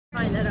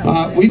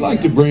We'd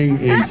like to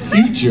bring a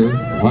future,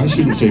 well, I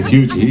shouldn't say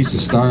future, he's a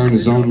star in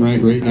his own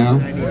right now.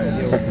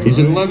 He's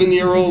an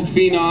 11-year-old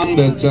phenom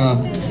that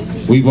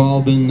we've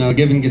all been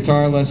giving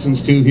guitar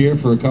lessons to here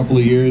for a couple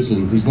of years,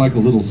 and he's like a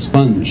little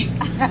sponge.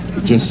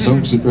 He just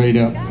soaks it right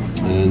up.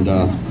 And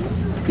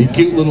you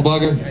cute little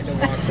bugger.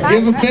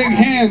 Give a big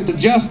hand to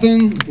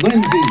Justin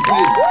Lindsay.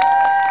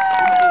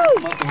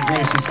 Come up and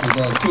grace us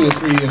with 2 or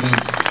 3 of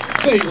his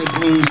favorite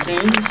blues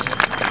tunes.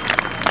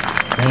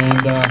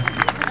 And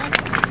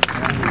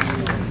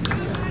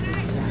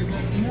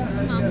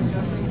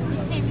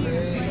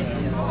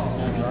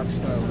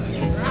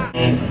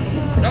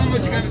tell him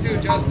what you got to do,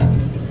 Justin.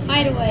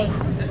 Hideaway.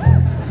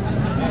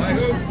 By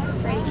who?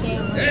 Freddie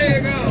King. There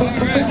you go. All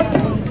right.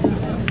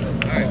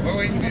 All right, we're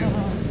waiting for you.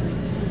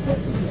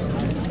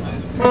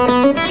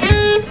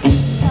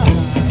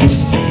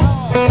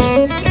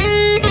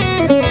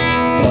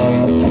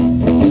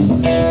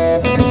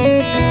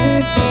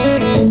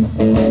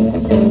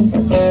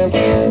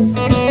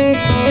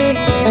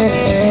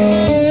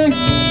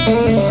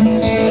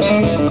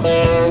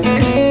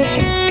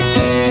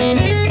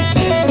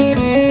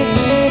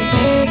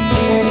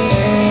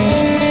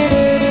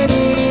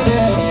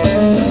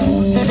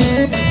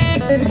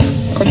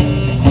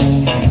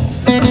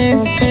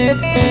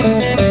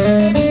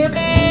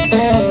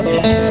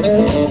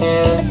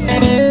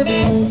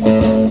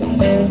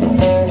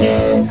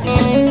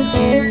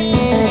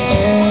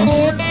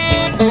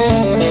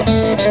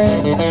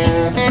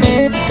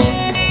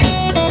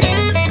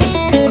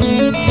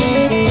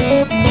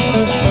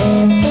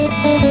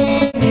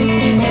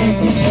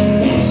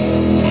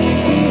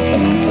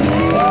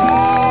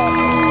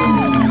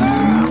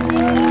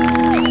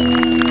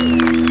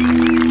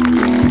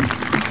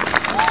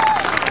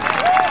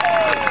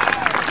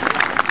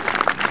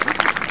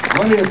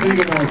 What do you think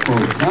of that,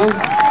 folks, huh?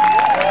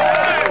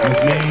 This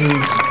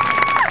Maine's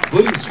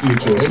blues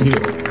future right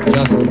here,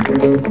 Justin.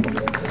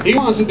 He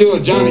wants to do a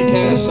Johnny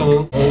Cash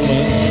song.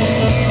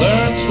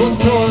 That's what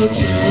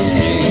tortures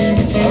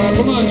me.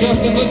 Come on,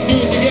 Justin, let's do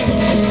it together.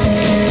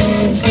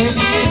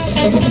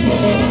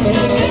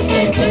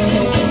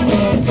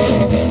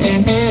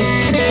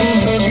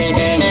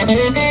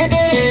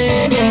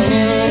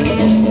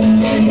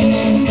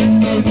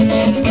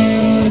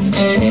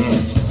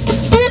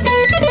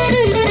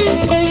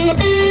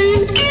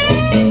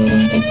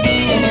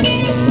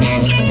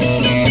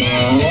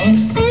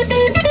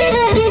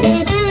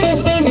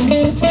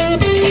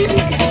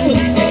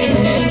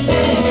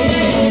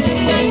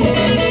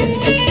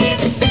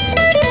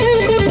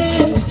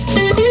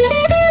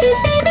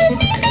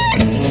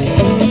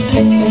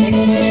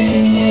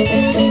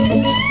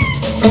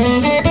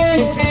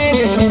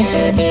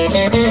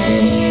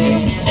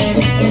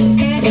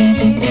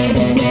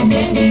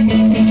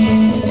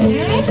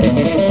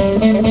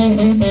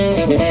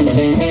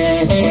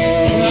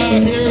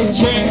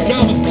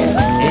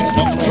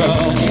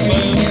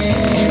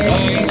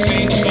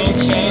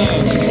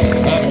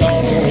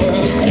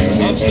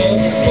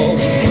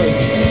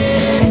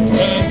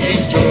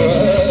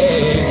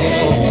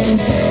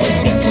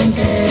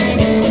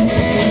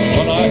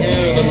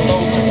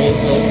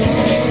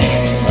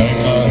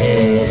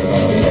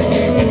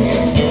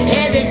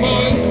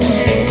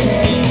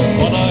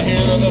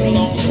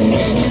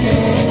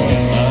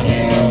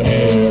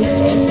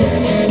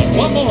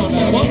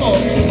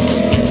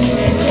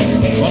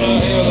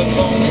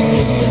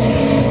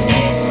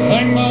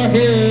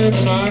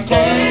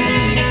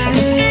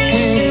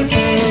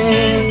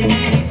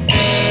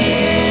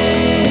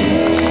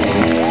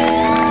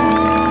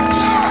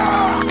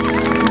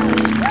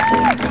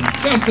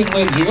 Justin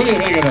Lindsay, what do you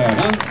think of that,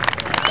 huh?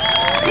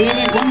 Do you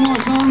think one more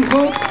song,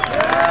 folks?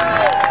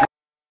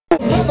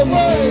 Set the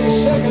way,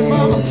 shake it,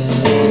 mama.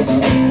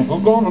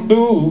 I'm gonna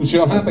do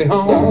your happy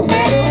home.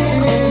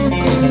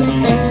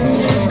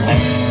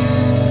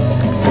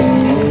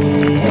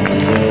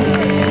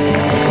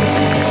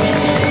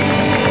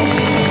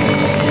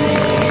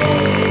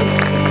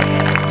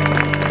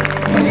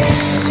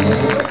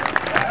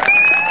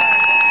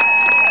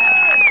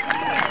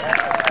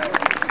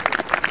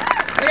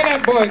 Look at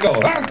that boy go,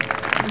 huh?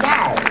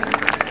 Wow!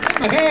 Take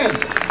my hand!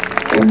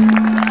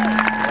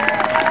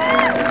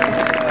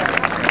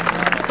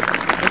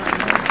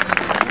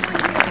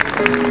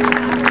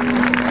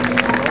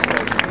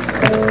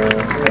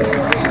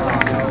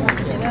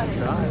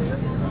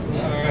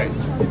 Alright,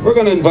 we're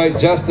going to invite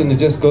Justin to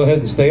just go ahead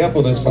and stay up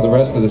with us for the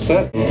rest of the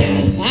set.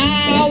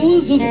 I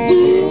was a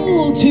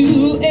fool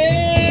to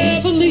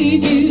ever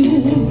leave you.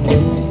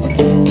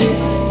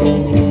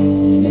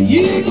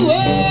 You were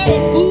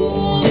a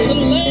fool to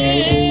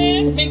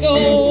let me go.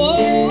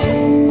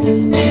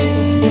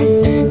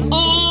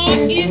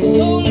 It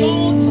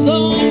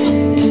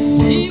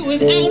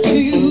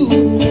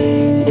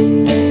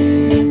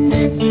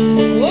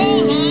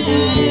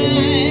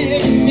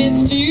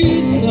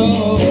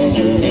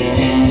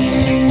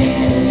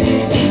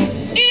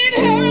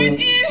hurt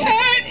so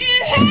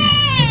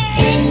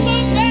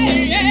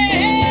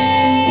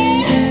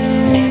bad.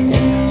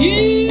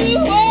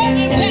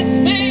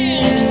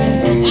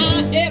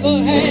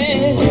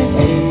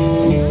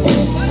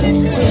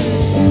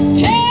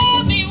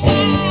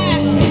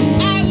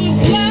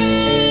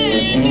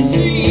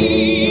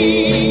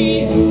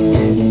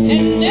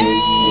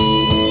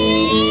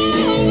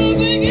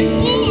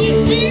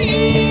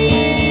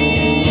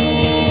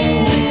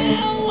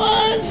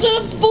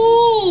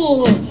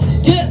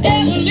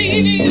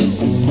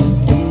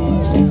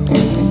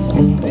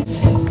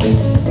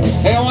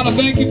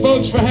 thank you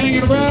folks for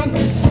hanging around.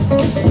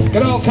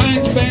 Got all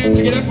kinds of bands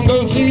to get up and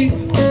go see.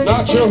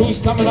 Not sure who's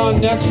coming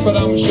on next, but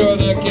I'm sure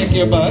they'll kick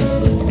your butt.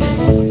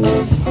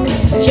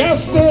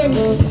 Justin,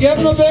 give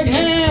him a big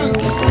hand.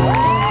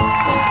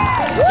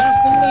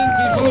 Justin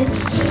Lindsay, folks.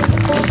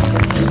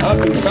 Up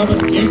and coming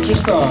future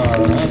star,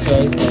 that's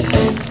right.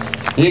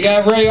 You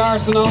got Ray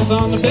Arsenal's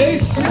on the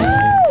bass.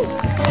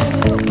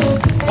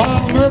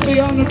 Paul Murphy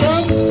on the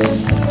drum.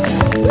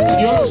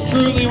 And yours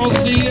truly will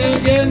see you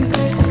again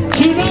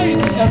tonight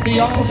at the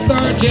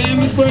All-Star Jam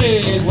at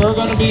Bray's. We're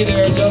going to be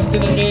there,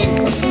 Justin and me.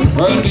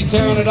 We're going to be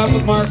tearing it up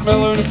with Mark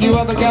Miller and a few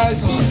other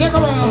guys, so stick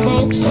around,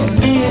 folks.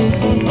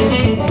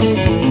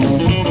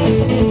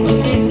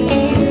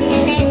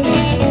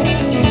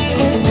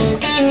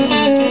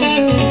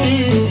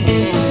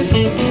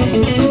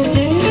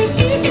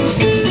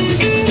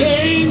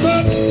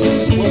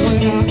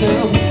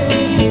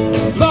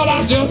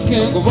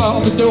 Can't go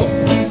out the door.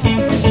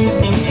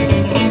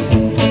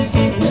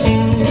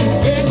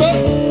 Hey, but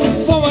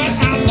woman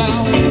out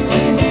now,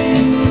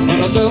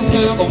 and I just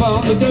can't go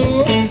out the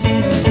door.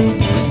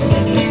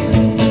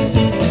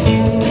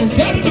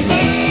 Got the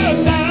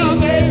man down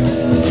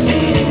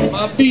there,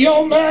 I'll be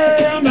your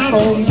man out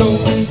on the door.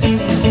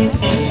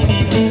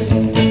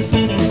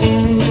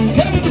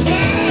 Got the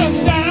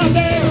man down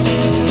there,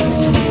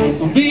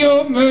 I'll be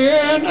your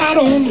man out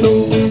on the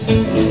door.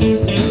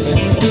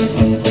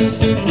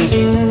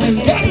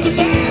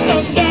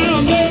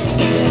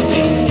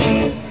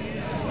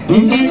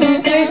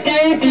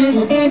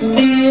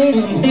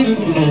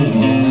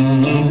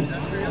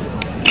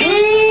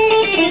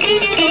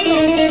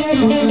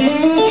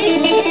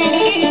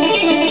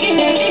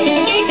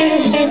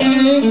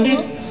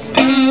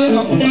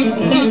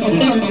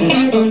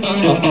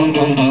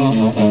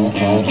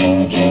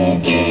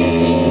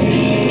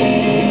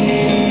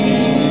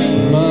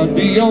 Might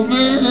be your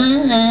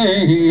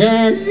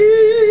man,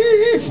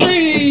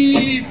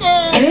 free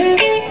bird.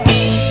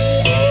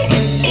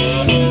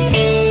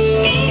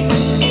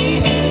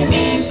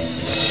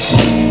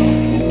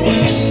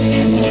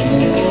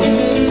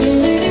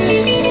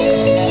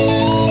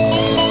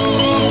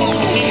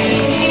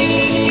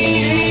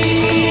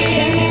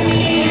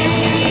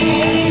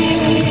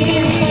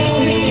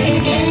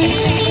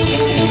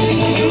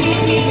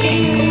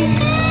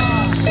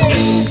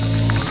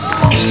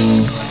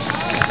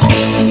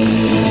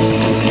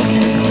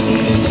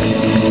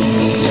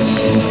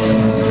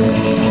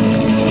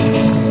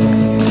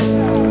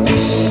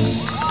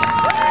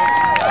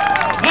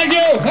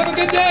 Have a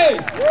good day.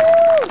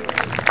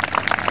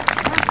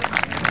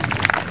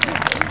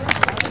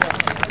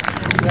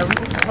 Yeah, we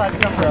just decided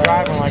to come for a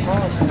drive. I'm like, oh,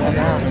 let's just head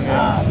down.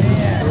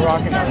 And we're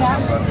rocking down.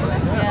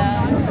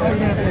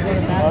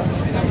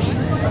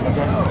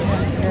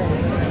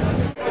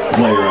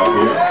 Player out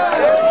here.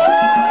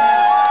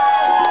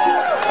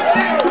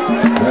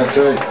 That's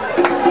right.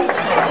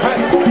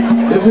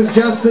 This is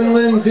Justin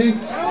Lindsay. He's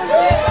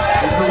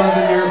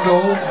 11 years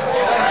old.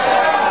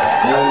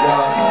 And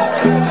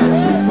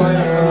he's quite a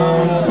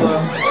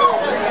phenomenal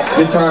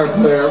guitar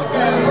player.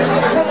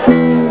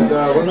 And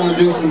we're going to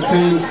do some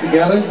tunes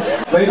together.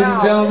 Ladies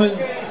and gentlemen,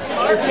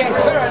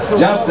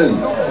 Justin.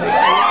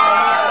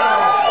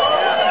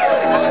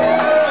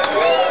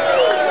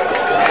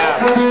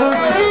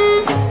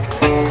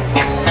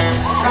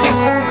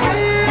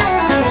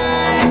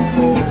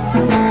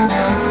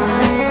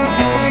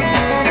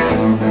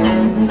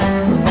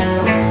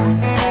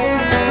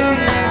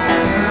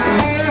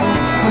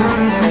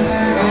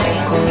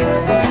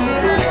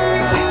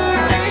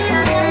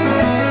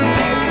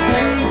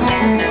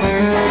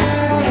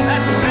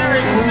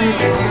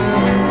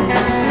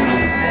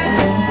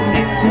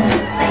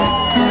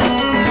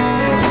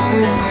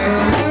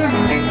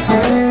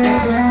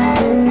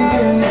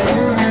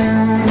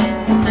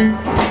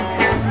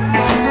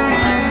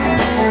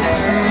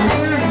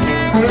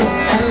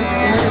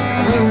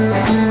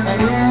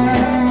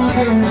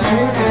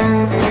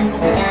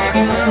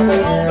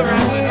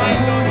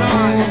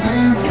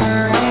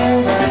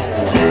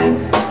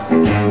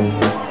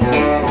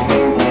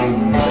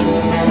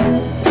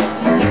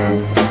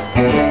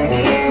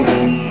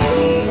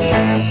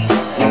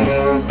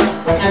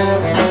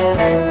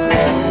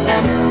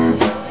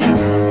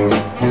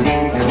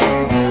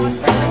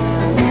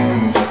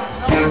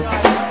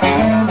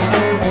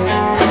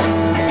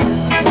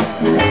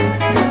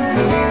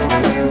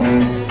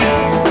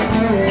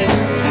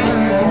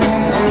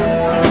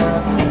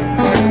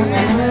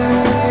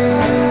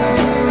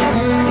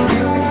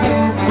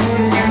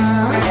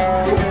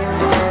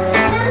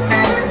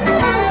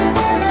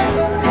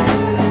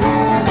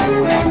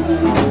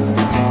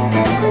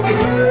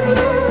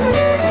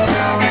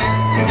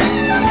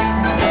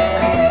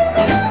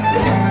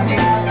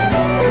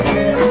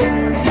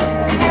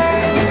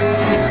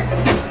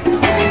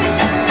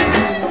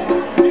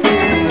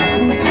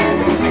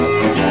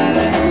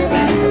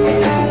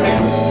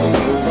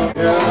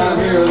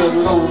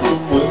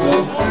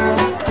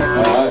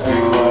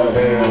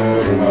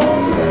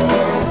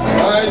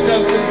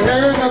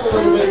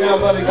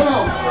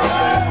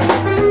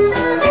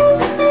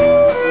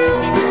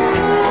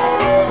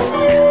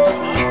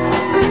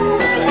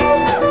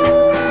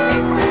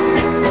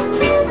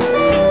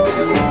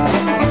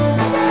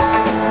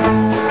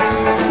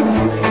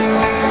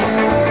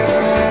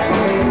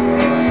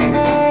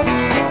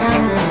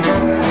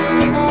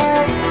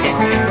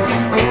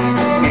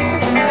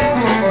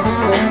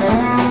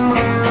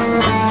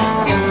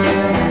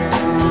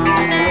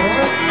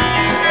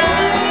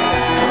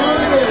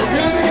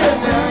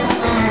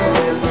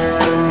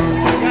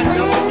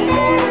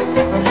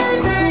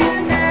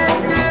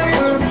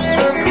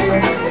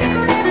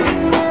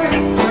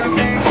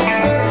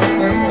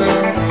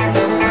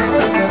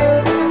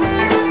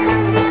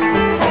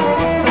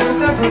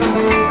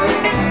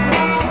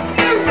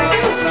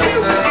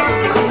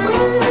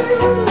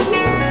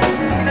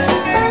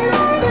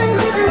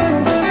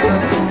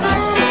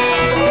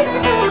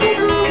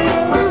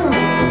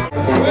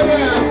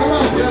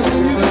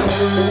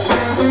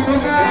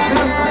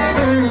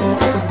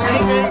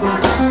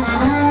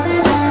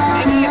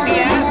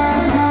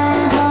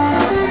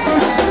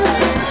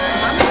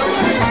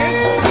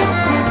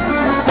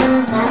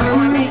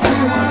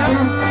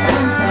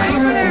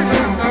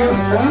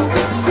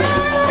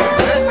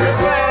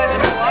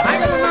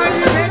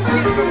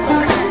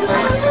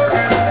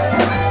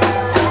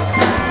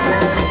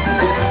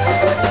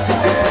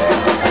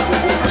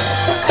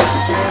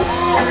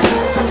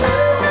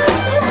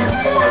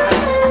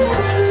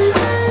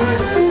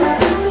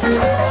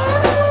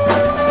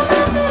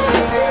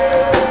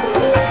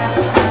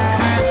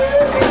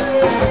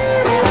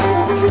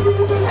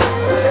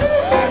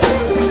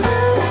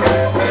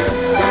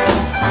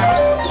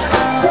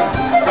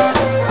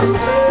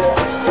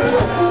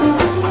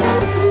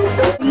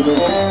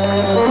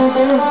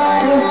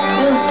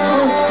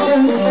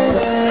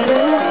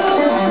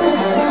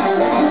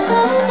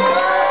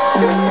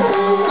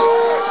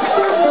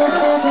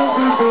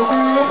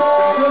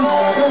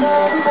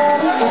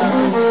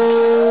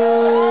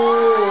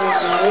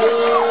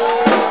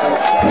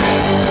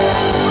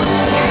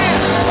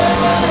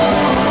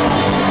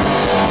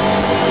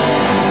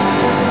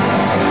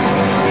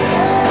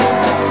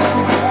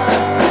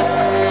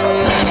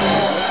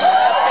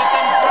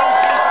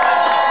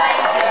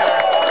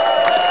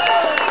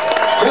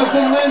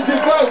 Lindsay,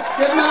 folks,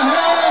 give him a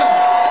hand.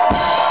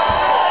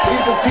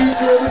 He's the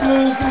future of the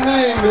blues in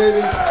Maine,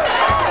 baby.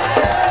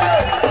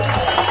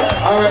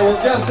 All right,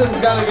 well, Justin's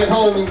got to get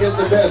home and get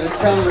to bed. It's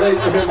kind of late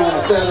for him on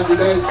a Saturday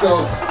night,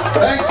 so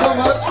thanks so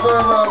much for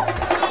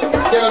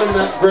giving him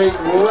that great,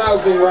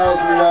 rousing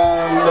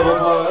round of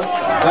applause.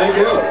 Thank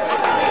you.